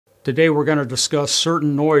Today we're going to discuss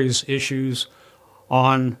certain noise issues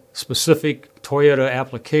on specific Toyota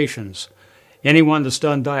applications. Anyone that's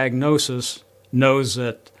done diagnosis knows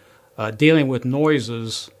that dealing with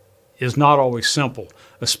noises is not always simple,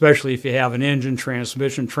 especially if you have an engine,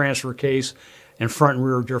 transmission, transfer case, and front and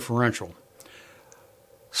rear differential.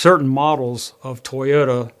 Certain models of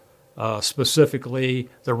Toyota, specifically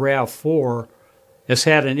the RAV4, has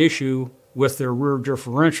had an issue with their rear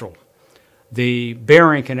differential. The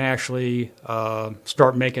bearing can actually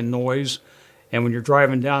start making noise, and when you're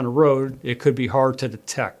driving down the road, it could be hard to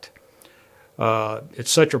detect.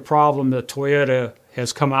 It's such a problem that Toyota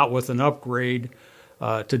has come out with an upgrade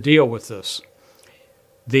to deal with this.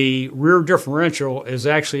 The rear differential is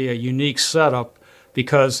actually a unique setup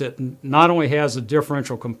because it not only has the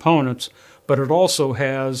differential components, but it also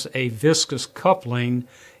has a viscous coupling,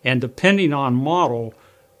 and depending on model,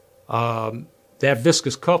 that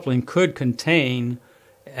viscous coupling could contain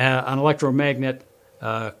an electromagnet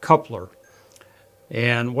coupler.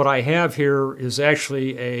 And what I have here is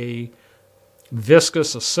actually a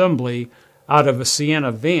viscous assembly out of a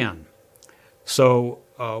Siena van. So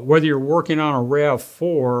whether you're working on a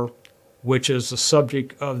RAV4, which is the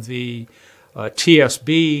subject of the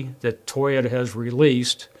TSB that Toyota has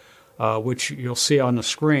released, which you'll see on the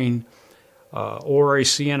screen, or a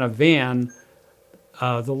Siena van,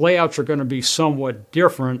 the layouts are going to be somewhat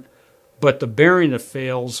different, but the bearing that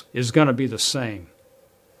fails is going to be the same.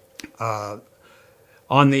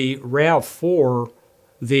 On the RAV4,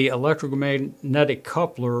 the electromagnetic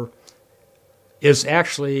coupler is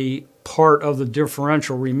actually part of the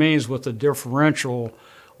differential, remains with the differential,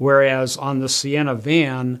 whereas on the Siena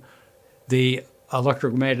van, the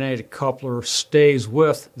electromagnetic coupler stays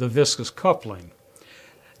with the viscous coupling.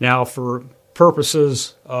 Now, for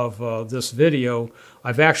purposes of this video,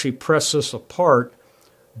 I've actually pressed this apart,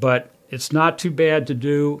 but it's not too bad to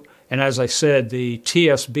do. And as I said, the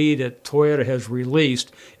TSB that Toyota has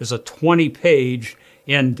released is a 20-page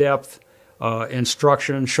in-depth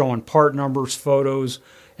instruction showing part numbers, photos,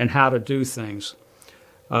 and how to do things.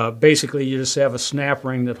 Basically, you just have a snap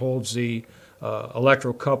ring that holds the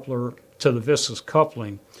electrocoupler to the viscous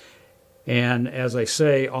coupling. And as I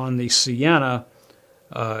say, on the Siena,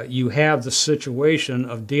 you have the situation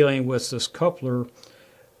of dealing with this coupler.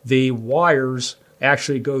 The wires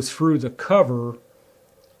actually go through the cover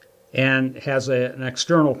and has an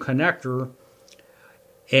external connector.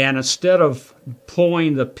 And instead of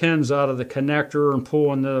pulling the pins out of the connector and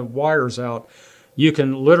pulling the wires out, you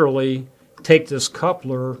can literally take this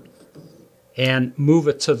coupler and move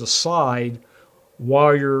it to the side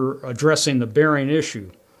while you're addressing the bearing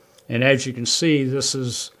issue. And as you can see, this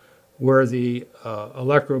is where the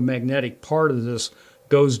electromagnetic part of this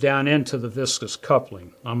goes down into the viscous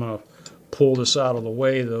coupling. I'm going to pull this out of the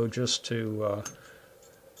way, though, just to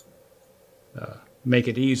make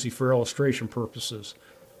it easy for illustration purposes.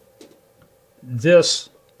 This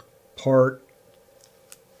part,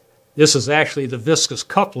 this is actually the viscous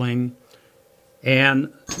coupling,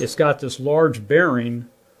 and it's got this large bearing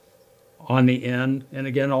on the end, and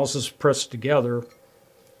again, all this is pressed together,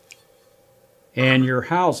 and your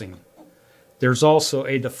housing. There's also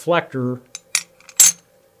a deflector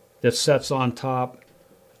that sets on top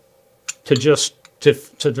to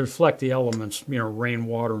to deflect the elements, you know, rain,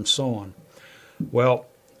 water, and so on. Well,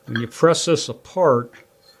 when you press this apart,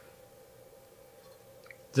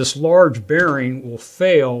 this large bearing will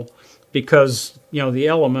fail because, you know, the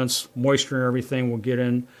elements, moisture and everything, will get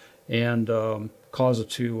in and cause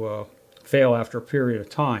it to fail after a period of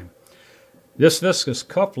time. This viscous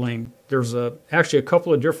coupling, there's actually a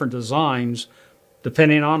couple of different designs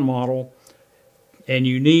depending on model, and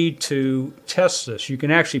you need to test this. You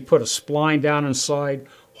can actually put a spline down inside,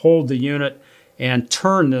 hold the unit, and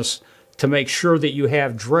turn this to make sure that you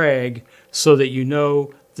have drag so that you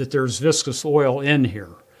know that there's viscous oil in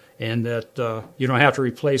here and that you don't have to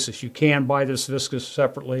replace this. You can buy this viscous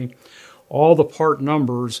separately. All the part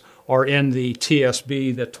numbers are in the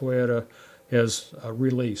TSB that Toyota has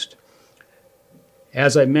released.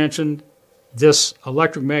 As I mentioned, this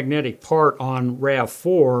electromagnetic part on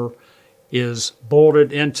RAV4 is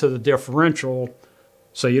bolted into the differential,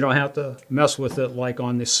 so you don't have to mess with it like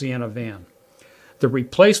on the Siena van. The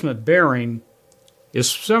replacement bearing is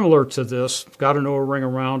similar to this, got an O-ring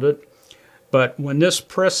around it, but when this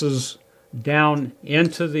presses down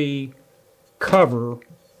into the cover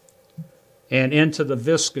and into the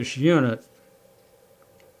viscous unit,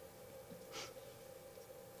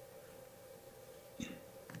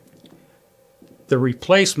 the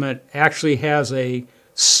replacement actually has a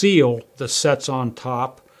seal that sets on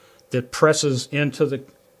top that presses into the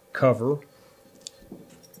cover,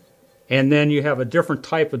 and then you have a different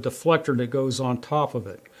type of deflector that goes on top of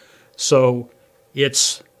it. So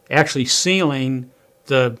it's actually sealing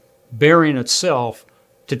the bearing itself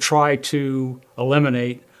to try to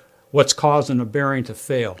eliminate what's causing the bearing to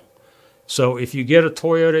fail. So if you get a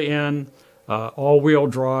Toyota in all-wheel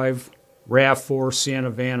drive, RAV4, Sienna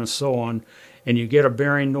van, and so on, and you get a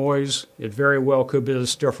bearing noise, it very well could be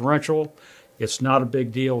this differential. It's not a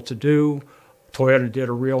big deal to do. Toyota did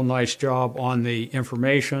a real nice job on the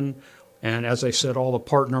information, and as I said, all the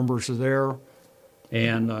part numbers are there,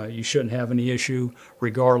 and you shouldn't have any issue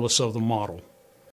regardless of the model.